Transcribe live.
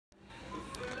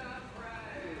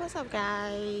What's up,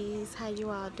 guys? How you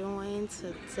all doing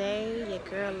today? Your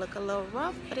girl look a little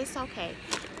rough, but it's okay.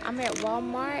 I'm at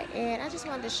Walmart and I just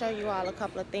wanted to show you all a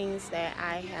couple of things that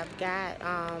I have got.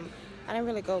 I didn't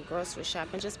really go grocery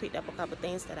shopping, just picked up a couple of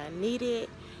things that I needed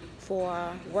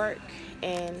for work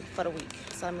and for the week.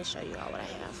 So let me show you all what I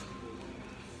have.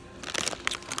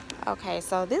 Okay,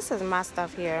 so this is my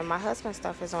stuff here. My husband's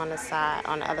stuff is on the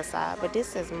other side, but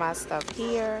this is my stuff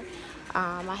here.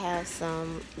 I have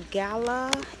some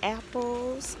Gala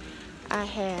apples. I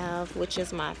have, which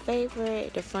is my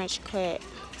favorite, the French cut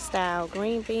style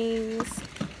green beans.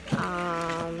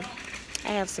 I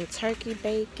have some turkey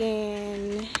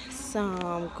bacon,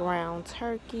 some ground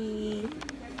turkey.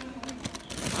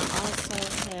 I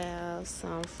also have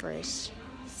some fresh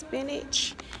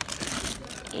spinach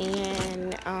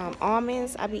and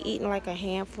almonds. I'll be eating like a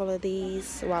handful of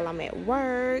these while I'm at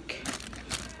work.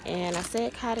 And I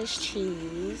said cottage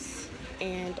cheese,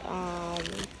 and I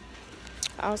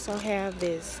also have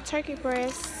this turkey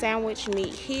breast sandwich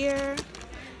meat here.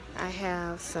 I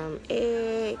have some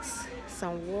eggs,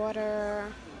 some water,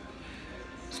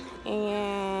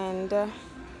 and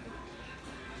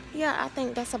yeah, I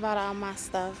think that's about all my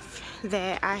stuff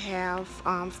that I have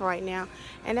for right now.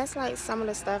 And that's like some of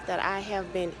the stuff that I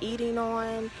have been eating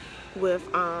on with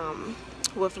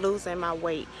losing my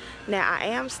weight. Now I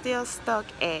am still stuck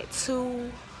at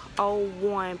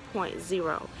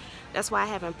 201.0. That's why I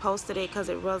haven't posted it, because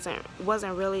it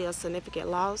wasn't really a significant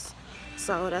loss.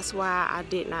 So that's why I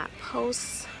did not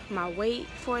post my weight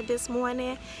for this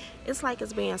morning. It's like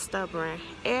it's being stubborn.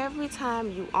 Every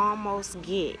time you almost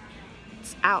get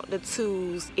out the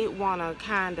twos, it wanna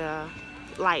kinda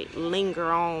like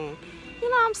linger on. You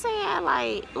know what I'm saying?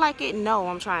 Like it know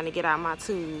I'm trying to get out my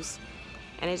twos,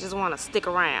 and it just want to stick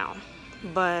around.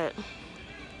 But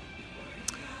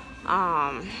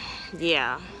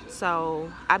yeah,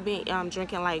 so I've been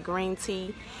drinking like green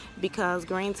tea, because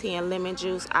green tea and lemon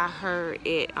juice, I heard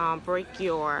it break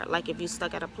your, like if you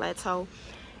stuck at a plateau.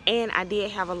 And I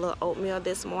did have a little oatmeal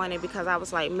this morning, because I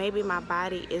was like, maybe my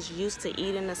body is used to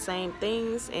eating the same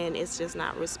things and it's just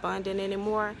not responding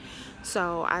anymore.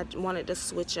 So I wanted to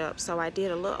switch up. So I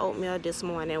did a little oatmeal this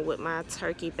morning with my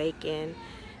turkey bacon,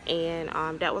 and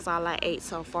that was all I ate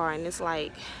so far, and it's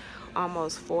like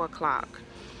almost 4 o'clock.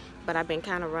 But I've been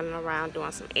kind of running around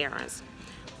doing some errands.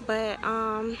 But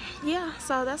yeah,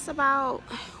 so that's about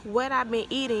what I've been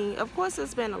eating. Of course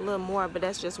it's been a little more, but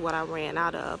that's just what I ran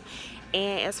out of.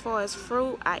 And as far as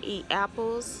fruit, I eat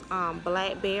apples,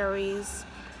 blackberries,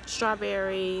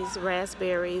 strawberries,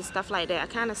 raspberries, stuff like that. I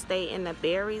kind of stay in the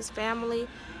berries family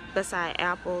beside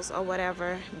apples or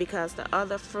whatever, because the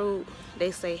other fruit,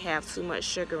 they say have too much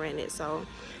sugar in it. So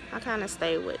I kind of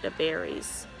stay with the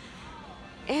berries.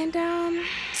 And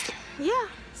yeah,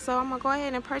 so I'm gonna go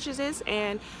ahead and purchase this,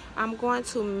 and I'm going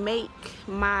to make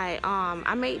my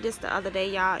I made this the other day,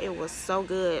 y'all. It was so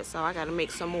good, so I gotta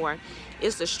make some more.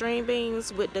 It's the string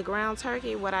beans with the ground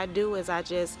turkey. What I do is I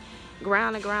just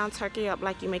ground the ground turkey up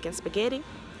like you're making spaghetti,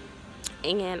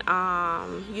 and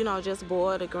you know, just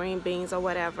boil the green beans or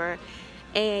whatever,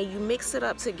 and you mix it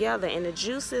up together, and the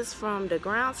juices from the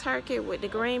ground turkey with the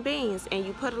green beans, and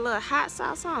you put a little hot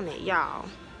sauce on it, y'all.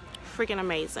 Freaking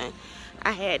amazing.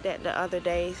 I had that the other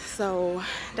day, so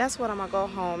that's what I'm gonna go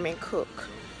home and cook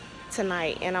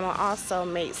tonight, and I'm gonna also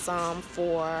make some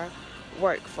for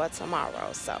work for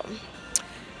tomorrow. So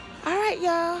all right,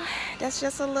 y'all, that's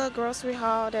just a little grocery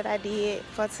haul that I did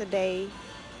for today,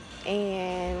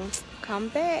 and come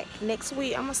back next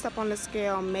week. I'm gonna step on the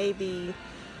scale. Maybe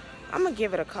I'm gonna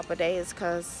give it a couple days,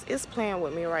 because it's playing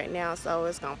with me right now, so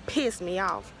it's gonna piss me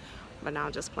off. But now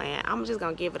I'm just playing. I'm just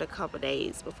gonna give it a couple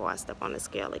days before I step on the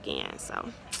scale again.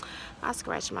 So I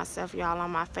scratched myself, y'all,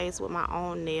 on my face with my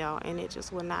own nail, and it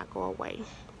just will not go away.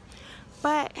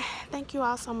 But thank you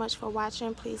all so much for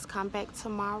watching. Please come back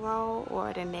tomorrow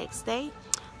or the next day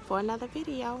for another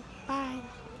video. Bye.